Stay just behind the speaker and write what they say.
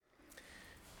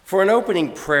For an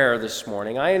opening prayer this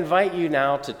morning, I invite you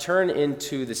now to turn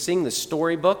into the Sing the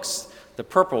Story books, the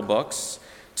purple books,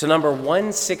 to number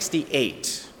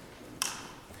 168.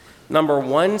 Number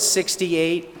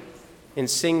 168 in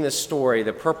Sing the Story,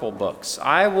 the purple books.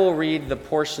 I will read the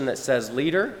portion that says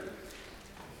leader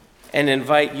and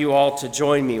invite you all to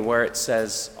join me where it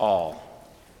says all.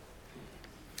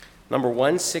 Number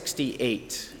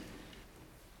 168.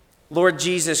 Lord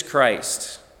Jesus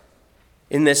Christ,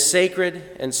 in this sacred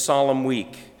and solemn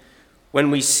week,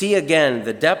 when we see again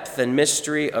the depth and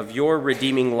mystery of your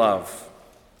redeeming love,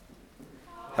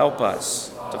 help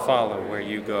us to follow where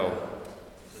you go,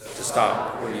 to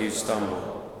stop where you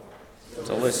stumble,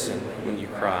 to listen when you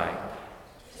cry,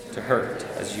 to hurt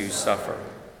as you suffer,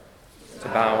 to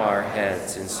bow our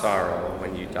heads in sorrow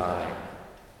when you die,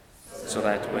 so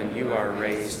that when you are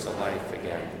raised to life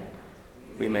again,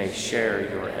 we may share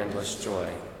your endless joy.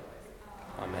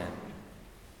 Amen.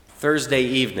 Thursday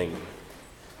evening,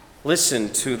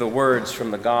 listen to the words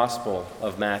from the Gospel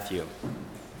of Matthew.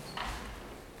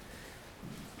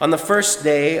 On the first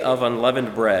day of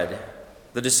unleavened bread,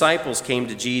 the disciples came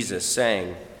to Jesus,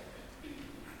 saying,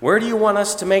 "Where do you want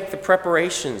us to make the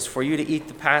preparations for you to eat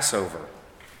the Passover?"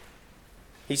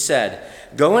 He said,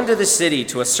 "Go into the city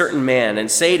to a certain man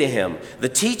and say to him, 'The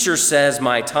teacher says,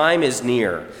 my time is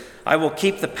near. I will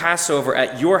keep the Passover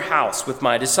at your house with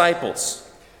my disciples.'"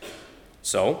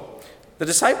 So the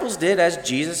disciples did as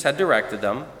Jesus had directed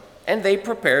them, and they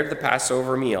prepared the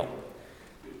Passover meal.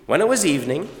 When it was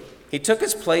evening, he took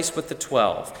his place with the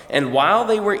 12, and while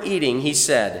they were eating, he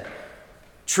said,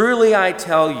 "Truly I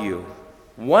tell you,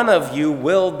 one of you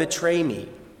will betray me."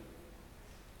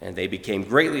 And they became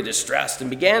greatly distressed and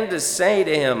began to say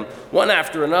to him, one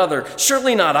after another,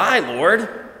 "Surely not I, Lord."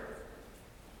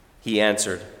 He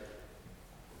answered,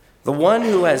 "The one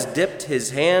who has dipped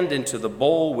his hand into the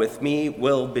bowl with me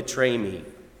will betray me.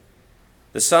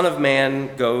 The Son of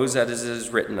Man goes as it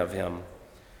is written of him.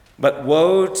 But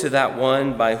woe to that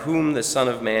one by whom the Son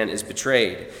of Man is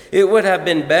betrayed. It would have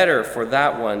been better for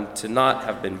that one to not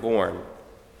have been born."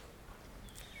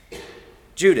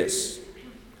 Judas,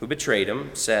 who betrayed him,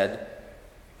 said,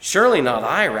 "Surely not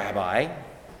I, Rabbi."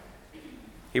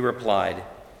 He replied,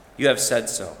 "You have said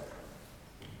so."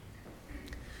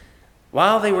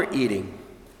 While they were eating,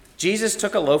 Jesus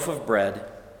took a loaf of bread,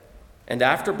 and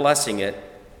after blessing it,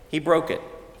 he broke it,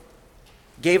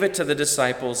 gave it to the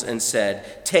disciples, and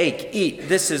said, "Take, eat,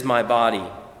 this is my body."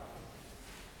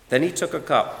 Then he took a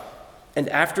cup, and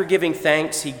after giving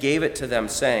thanks, he gave it to them,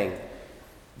 saying,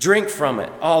 "Drink from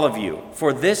it, all of you,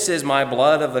 for this is my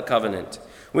blood of the covenant,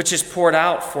 which is poured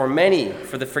out for many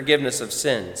for the forgiveness of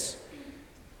sins.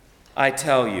 I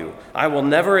tell you, I will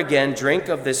never again drink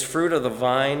of this fruit of the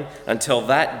vine until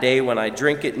that day when I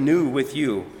drink it new with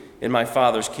you in my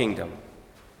Father's kingdom."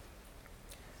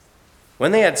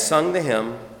 When they had sung the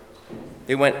hymn,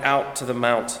 they went out to the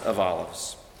Mount of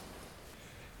Olives.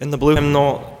 In the blue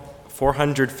hymnal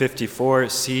 454,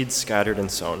 Seeds Scattered and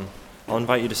Sown. I'll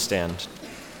invite you to stand.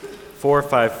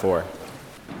 454.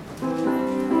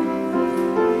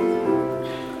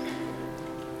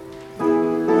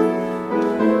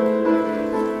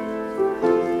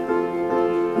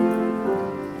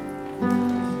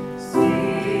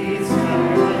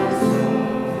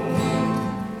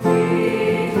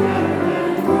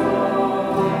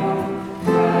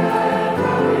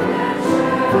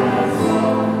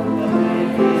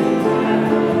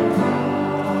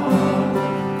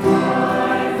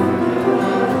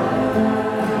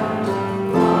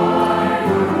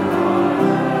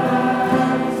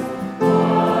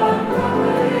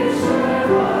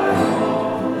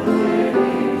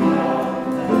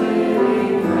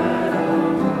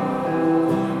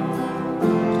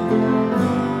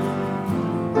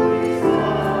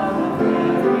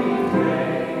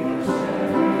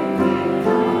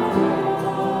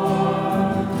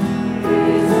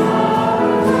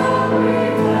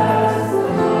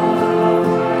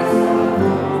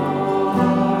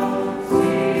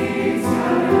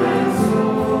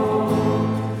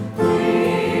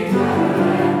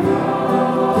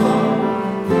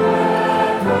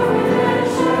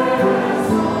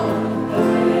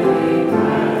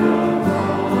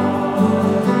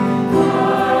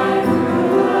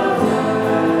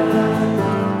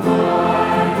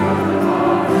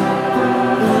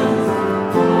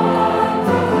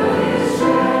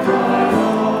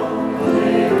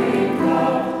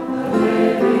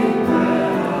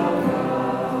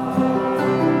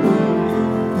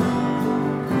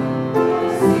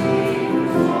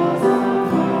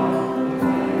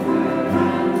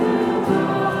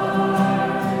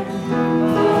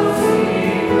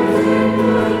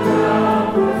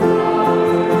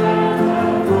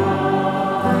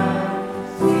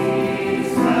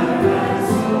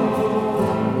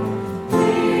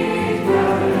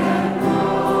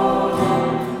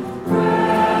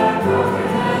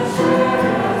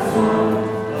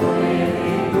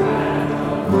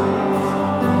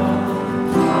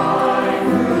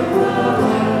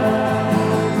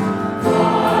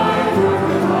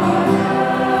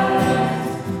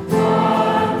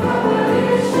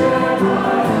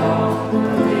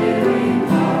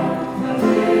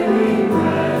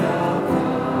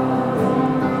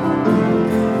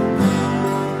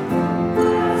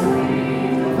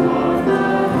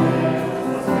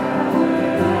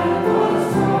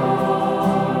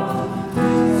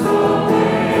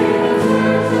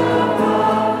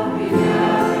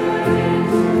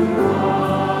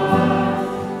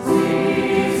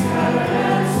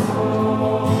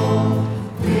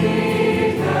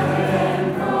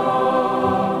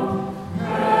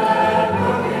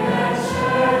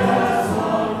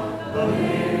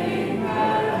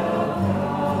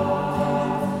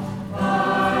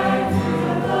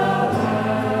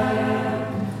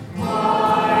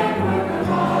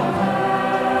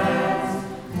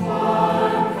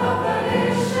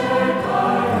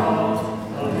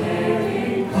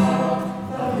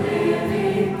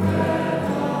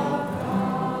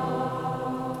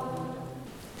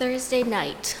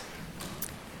 night.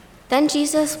 Then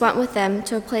Jesus went with them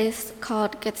to a place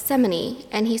called Gethsemane,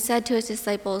 and he said to his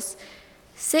disciples,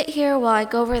 "Sit here while I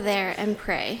go over there and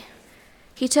pray."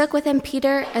 He took with him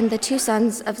Peter and the 2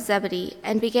 sons of Zebedee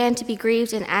and began to be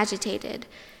grieved and agitated.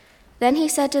 Then he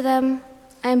said to them,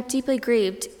 "I am deeply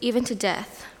grieved, even to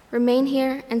death. Remain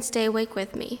here and stay awake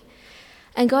with me."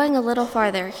 And going a little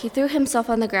farther, he threw himself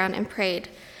on the ground and prayed,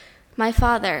 "My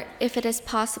Father, if it is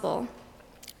possible,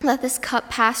 let this cup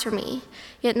pass from me,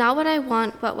 yet not what I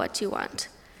want, but what you want."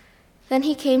 Then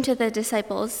he came to the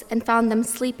disciples and found them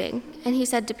sleeping, and he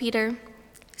said to Peter,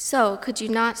 "So could you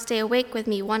not stay awake with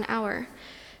me 1 hour?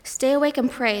 Stay awake and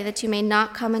pray that you may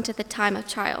not come into the time of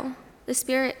trial. The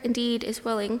spirit indeed is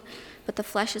willing, but the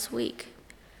flesh is weak."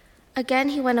 Again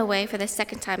he went away for the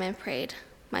 2nd time and prayed,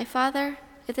 "My Father,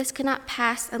 if this cannot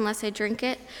pass unless I drink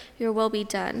it, your will be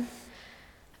done."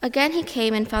 Again he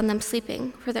came and found them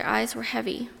sleeping, for their eyes were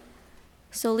heavy.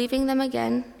 So leaving them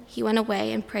again, he went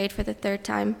away and prayed for the 3rd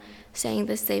time, saying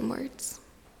the same words.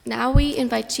 Now we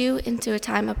invite you into a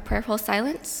time of prayerful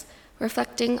silence,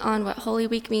 reflecting on what Holy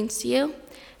Week means to you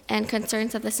and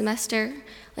concerns of the semester,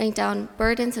 laying down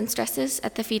burdens and stresses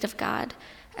at the feet of God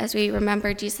as we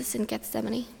remember Jesus in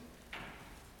Gethsemane.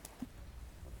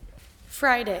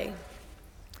 Friday.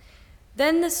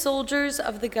 Then the soldiers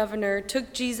of the governor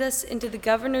took Jesus into the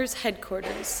governor's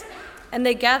headquarters, and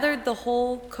they gathered the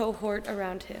whole cohort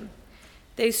around him.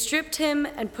 They stripped him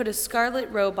and put a scarlet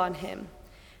robe on him,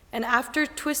 and after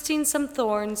twisting some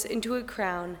thorns into a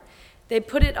crown, they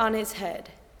put it on his head.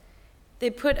 They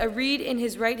put a reed in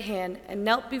his right hand and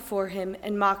knelt before him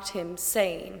and mocked him,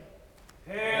 saying,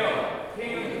 "Hail,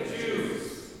 King of the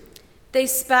Jews!" They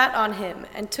spat on him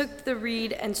and took the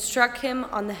reed and struck him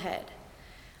on the head.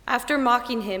 After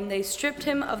mocking him, they stripped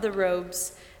him of the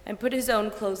robes and put his own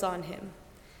clothes on him.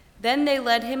 Then they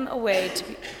led him away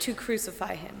to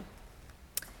crucify him.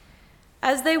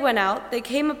 As they went out, they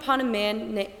came upon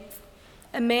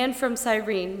a man from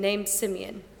Cyrene named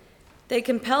Simeon. They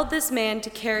compelled this man to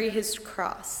carry his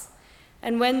cross.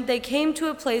 And when they came to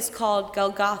a place called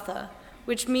Golgotha,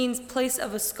 which means place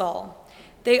of a skull,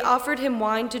 they offered him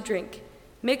wine to drink,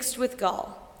 mixed with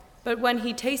gall. But when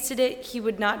he tasted it, he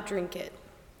would not drink it.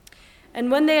 And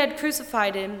when they had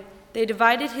crucified him, they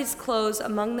divided his clothes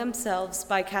among themselves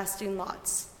by casting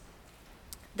lots.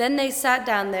 Then they sat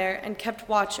down there and kept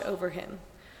watch over him.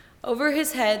 Over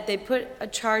his head they put a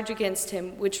charge against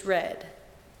him, which read,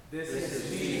 "This is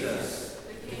Jesus,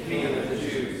 the King of the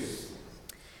Jews."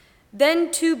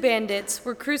 Then 2 bandits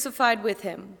were crucified with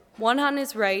him, one on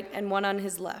his right and one on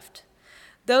his left.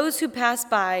 Those who passed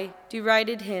by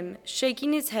derided him,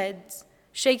 shaking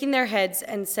their heads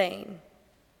and saying,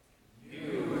 "You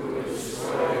who would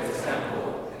destroy the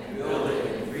temple and build it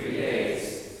in 3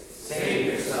 days,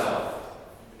 save yourself.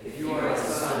 If you are the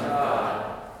Son of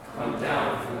God, come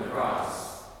down from the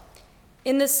cross."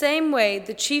 In the same way,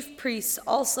 the chief priests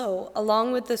also,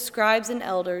 along with the scribes and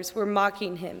elders, were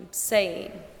mocking him,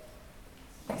 saying,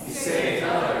 "He saves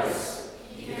others.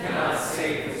 He cannot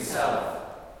save himself.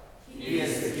 He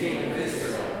is the King of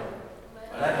Israel.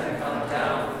 Let him come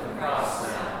down from the cross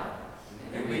now,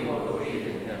 and we will believe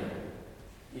in him.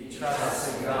 He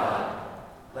trusts in God.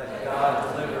 Let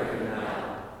God deliver him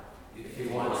now, if he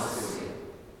wants to.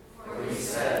 For he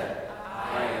said,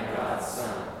 'I am God's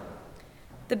Son.'"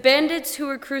 The bandits who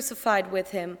were crucified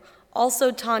with him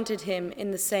also taunted him in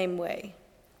the same way.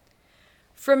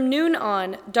 From noon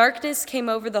on, darkness came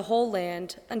over the whole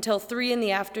land until 3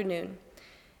 p.m.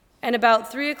 And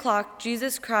about 3 o'clock,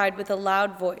 Jesus cried with a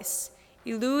loud voice,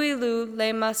 "Elu, Elu,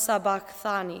 lema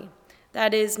sabachthani,"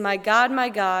 that is, my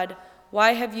God,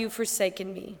 why have you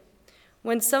forsaken me?"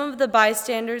 When some of the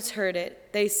bystanders heard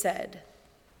it, they said,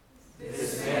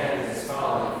 "This man is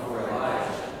calling for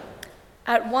Elijah."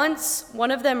 At once, one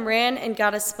of them ran and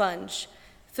got a sponge,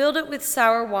 filled it with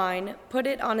sour wine, put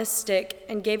it on a stick,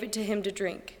 and gave it to him to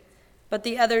drink. But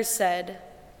the others said,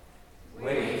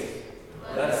 "Wait,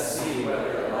 let's see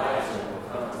whether Elijah will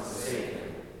come to save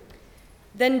him."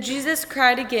 Then Jesus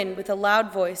cried again with a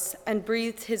loud voice and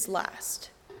breathed his last.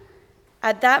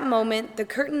 At that moment, the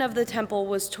curtain of the temple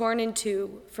was torn in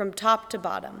 2 from top to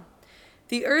bottom.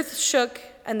 The earth shook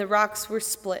and the rocks were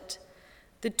split.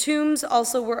 The tombs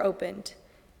also were opened,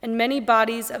 and many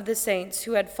bodies of the saints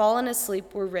who had fallen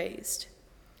asleep were raised.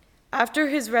 After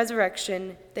his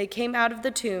resurrection, they came out of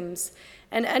the tombs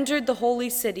and entered the holy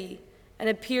city and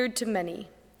appeared to many.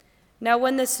 Now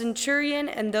when the centurion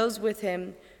and those with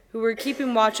him who were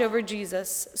keeping watch over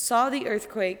Jesus saw the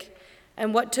earthquake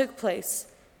and what took place,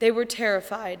 they were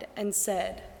terrified and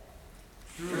said,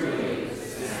 "Truly,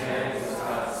 this man was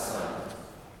God's Son."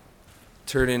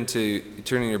 turn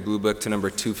in your blue book to number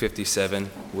 257.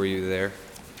 Were you there?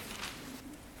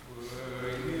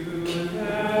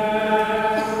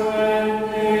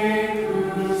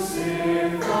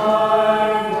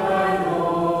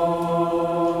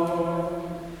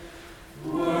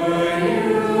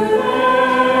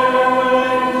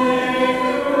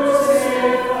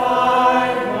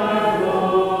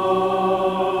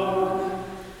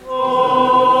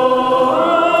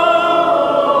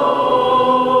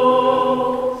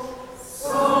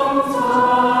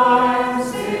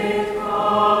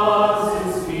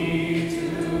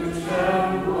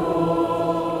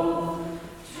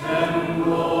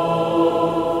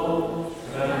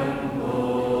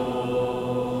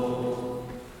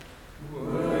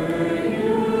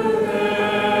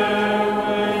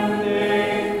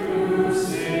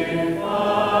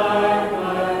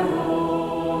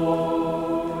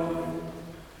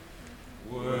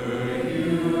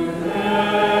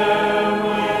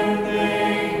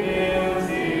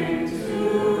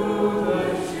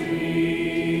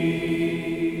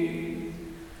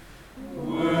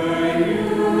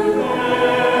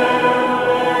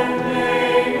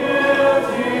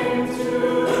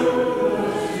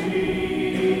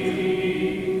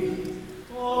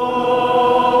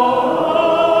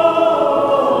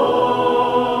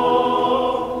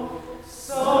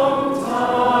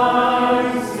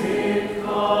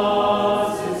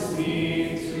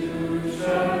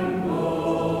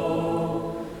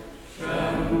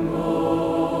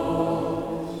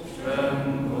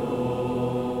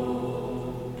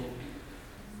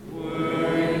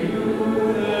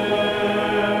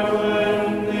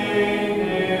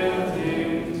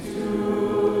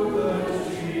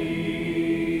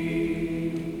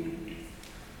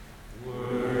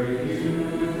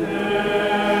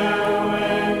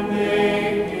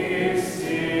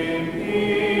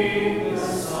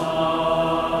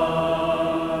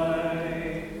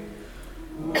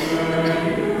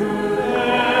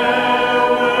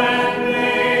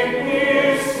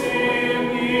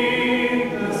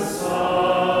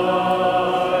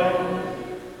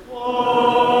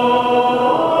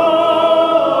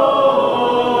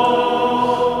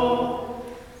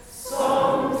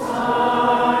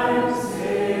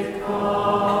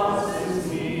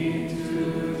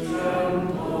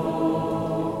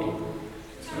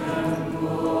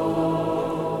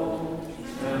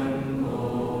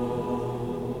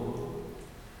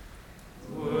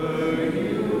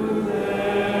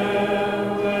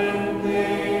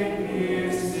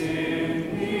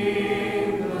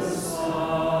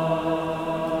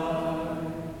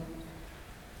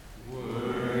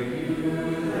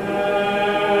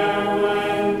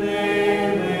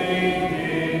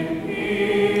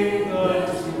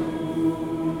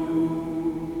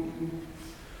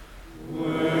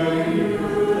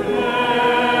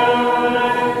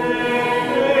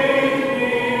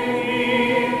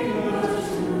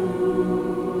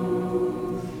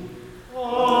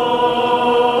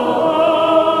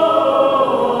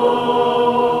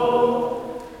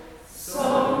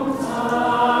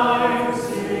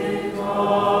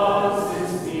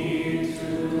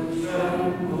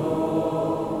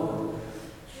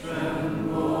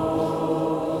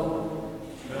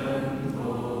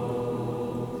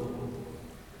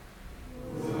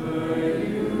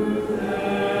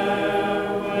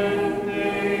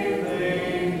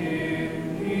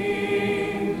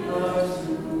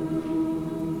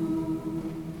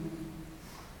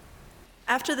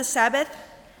 After the Sabbath,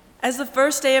 as the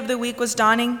first day of the week was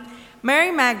dawning,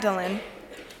 Mary Magdalene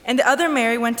and the other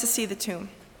Mary went to see the tomb.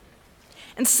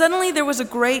 And suddenly there was a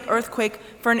great earthquake,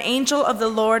 for an angel of the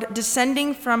Lord,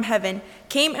 descending from heaven,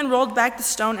 came and rolled back the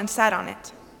stone and sat on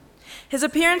it. His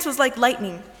appearance was like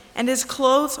lightning, and his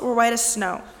clothes were white as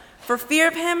snow. For fear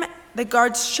of him, the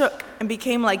guards shook and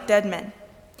became like dead men.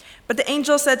 But the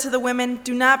angel said to the women,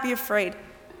 "Do not be afraid."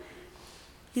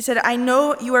 He said, "I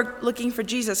know you are looking for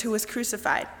Jesus who was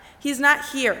crucified. He is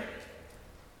not here,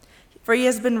 for he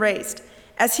has been raised.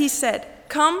 As he said,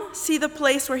 come see the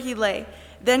place where he lay.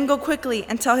 Then go quickly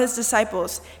and tell his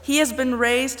disciples, he has been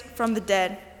raised from the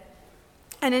dead.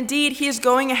 And indeed, he is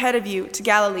going ahead of you to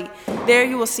Galilee. There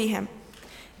you will see him.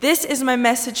 This is my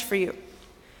message for you."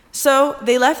 So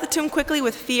they left the tomb quickly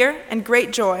with fear and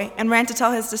great joy and ran to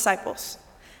tell his disciples.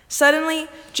 Suddenly,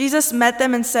 Jesus met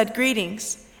them and said,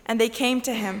 "Greetings." And they came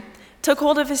to him, took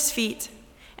hold of his feet,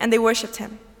 and they worshipped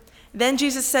him. Then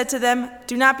Jesus said to them,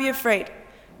 "Do not be afraid.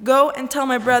 Go and tell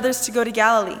my brothers to go to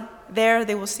Galilee. There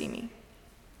they will see me."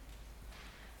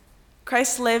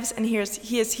 Christ lives, and he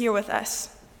is here with us.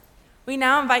 We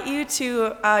now invite you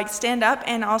to stand up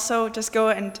and also just go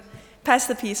and pass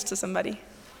the peace to somebody.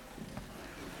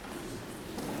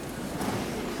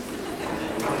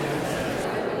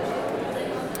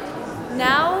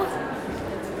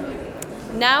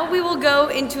 Now we will go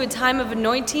into a time of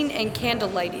anointing and candle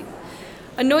lighting.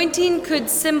 Anointing could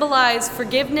symbolize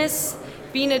forgiveness,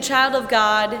 being a child of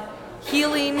God,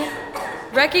 healing,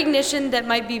 recognition that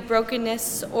might be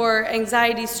brokenness or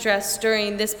anxiety stress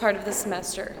during this part of the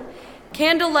semester.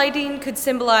 Candle lighting could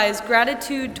symbolize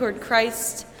gratitude toward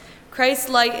Christ, Christ's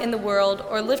light in the world,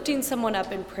 or lifting someone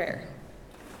up in prayer.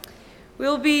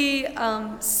 We'll be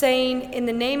saying, "In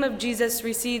the name of Jesus,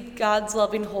 receive God's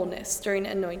loving wholeness" during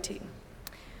anointing.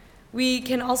 We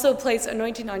can also place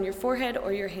anointing on your forehead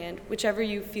or your hand, whichever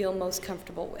you feel most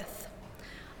comfortable with.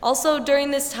 Also,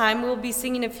 during this time, we'll be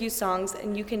singing a few songs,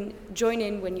 and you can join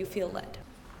in when you feel led.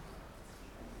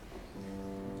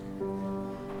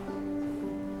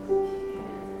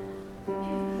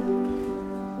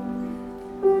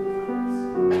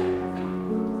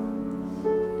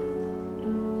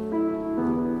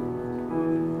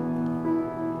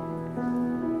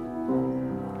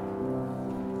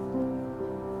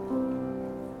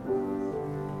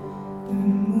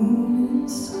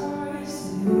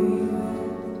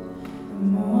 The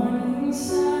morning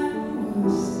sun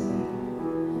was there,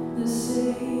 the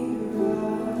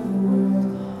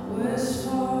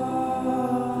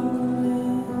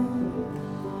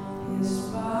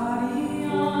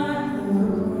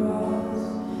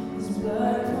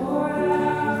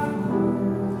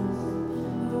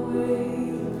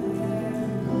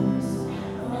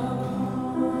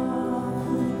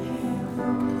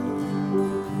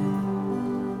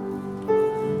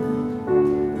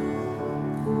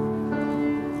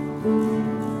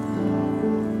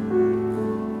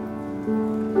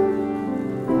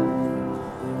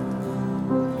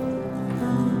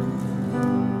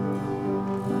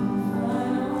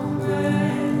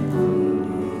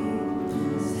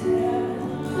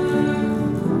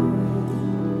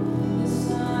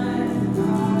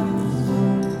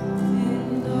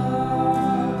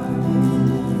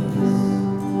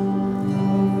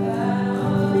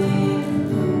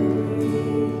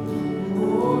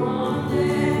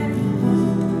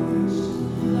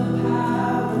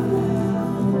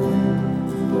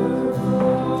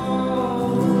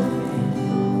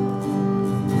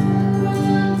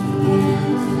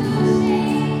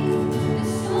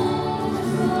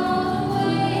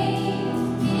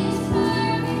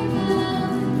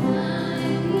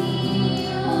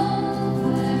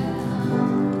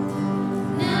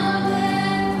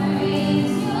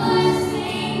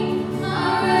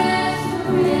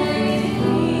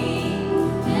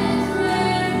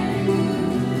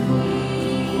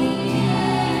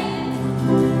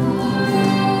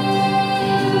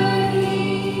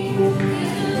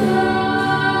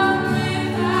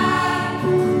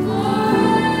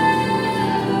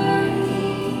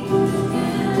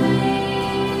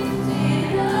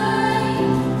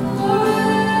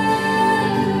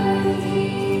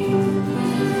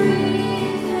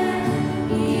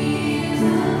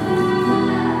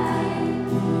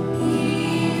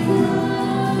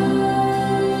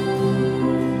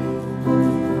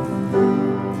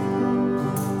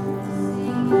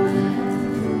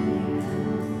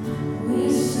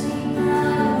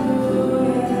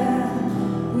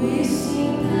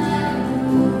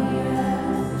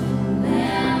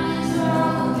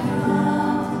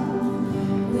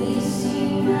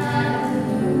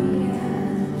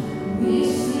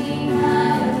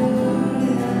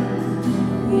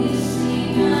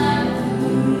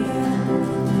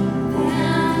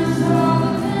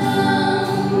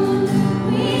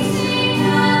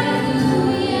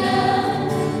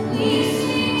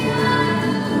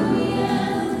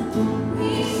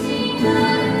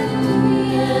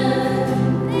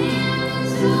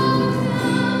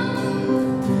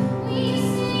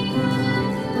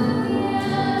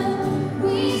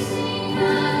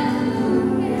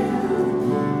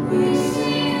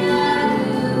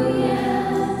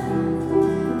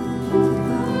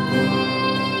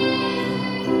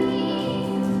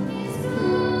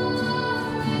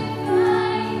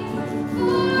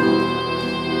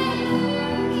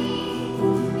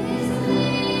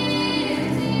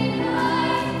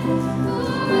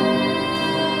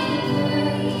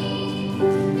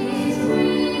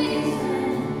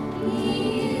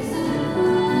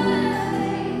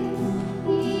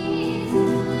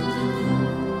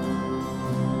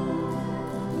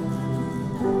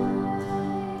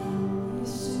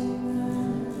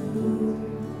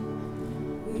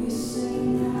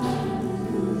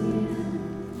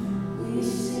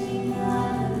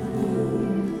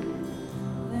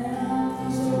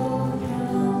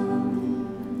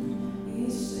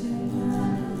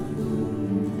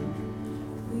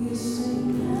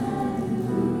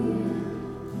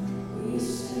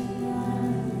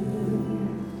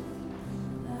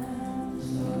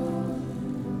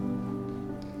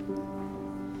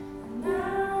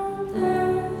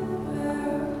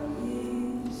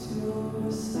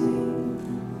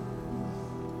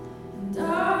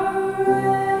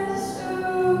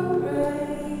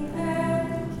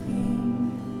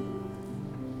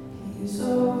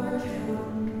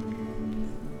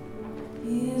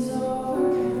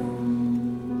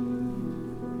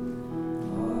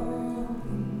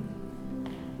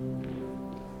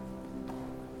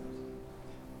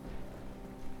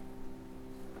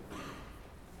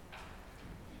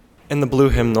In the blue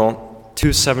hymnal,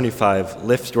 275,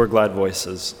 Lift Your Glad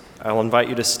Voices. I'll invite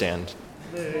you to stand.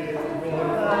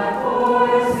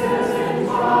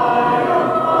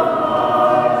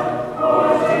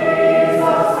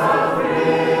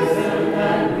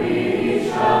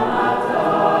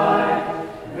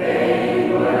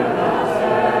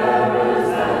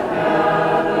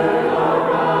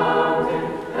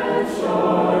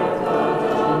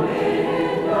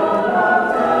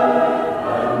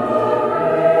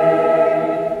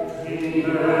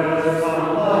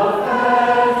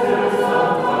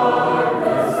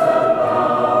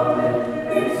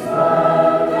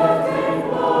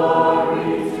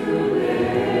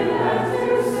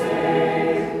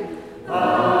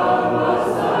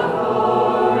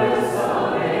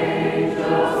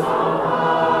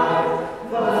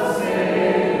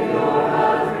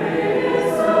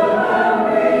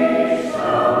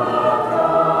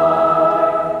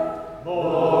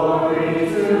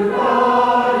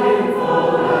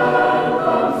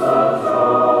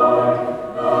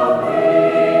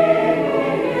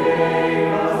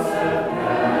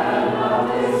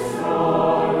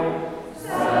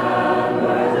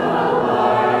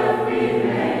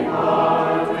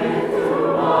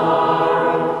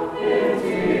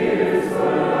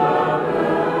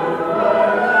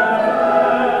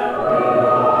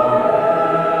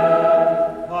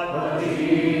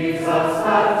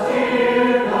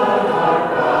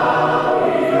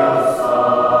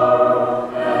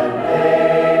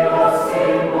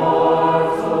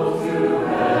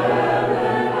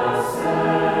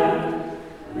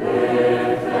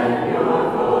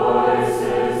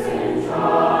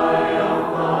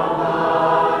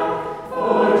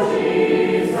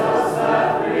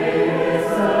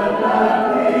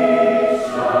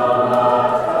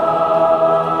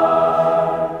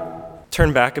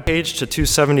 Turn back a page to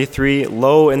 273,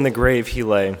 Low in the Grave He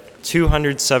Lay,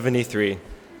 273.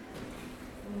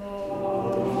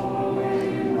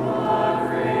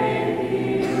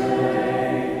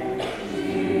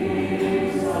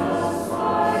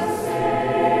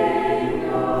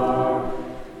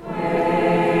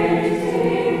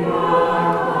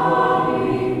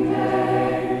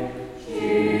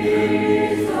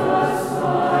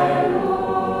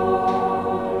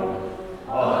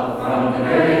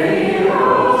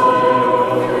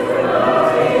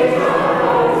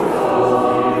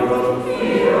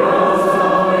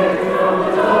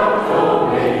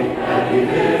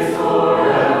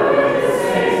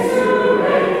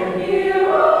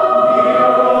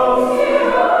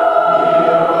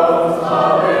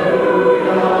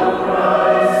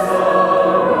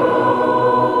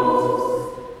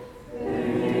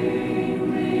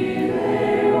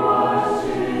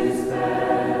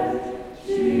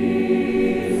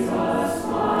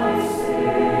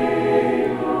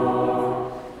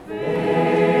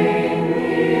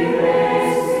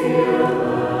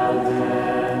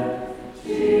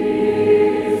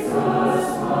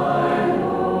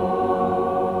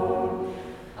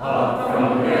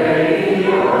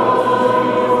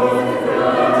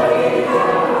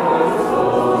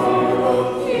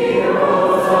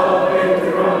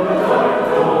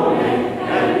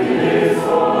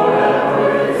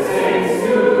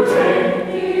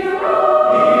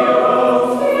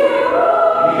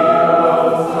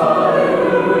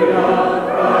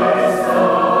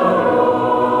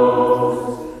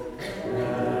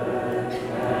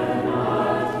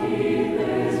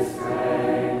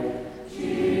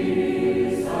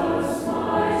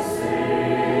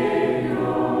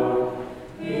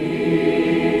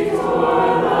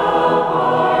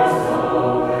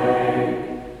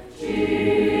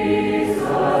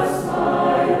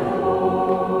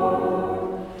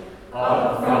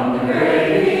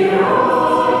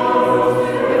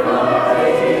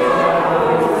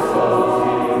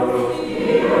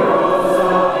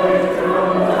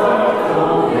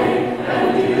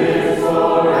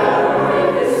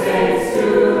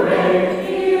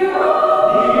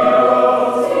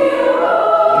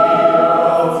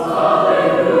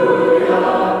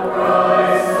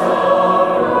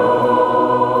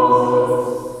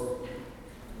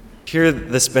 Hear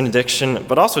this benediction,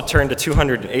 but also turn to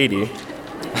 280.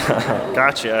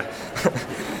 Gotcha.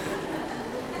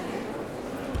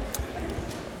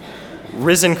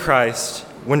 Risen Christ,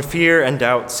 when fear and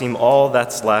doubt seem all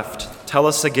that's left, tell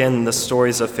us again the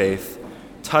stories of faith.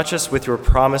 Touch us with your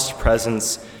promised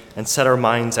presence and set our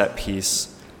minds at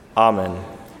peace. Amen.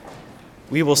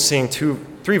 We will sing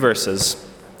three verses.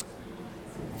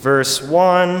 Verse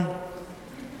 1,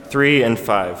 3, and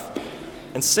 5.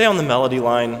 And stay on the melody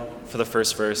line for the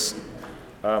first verse.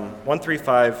 1, 3,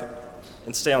 5,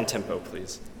 and stay on tempo,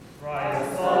 please.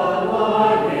 Christ the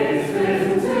Lord is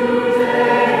risen to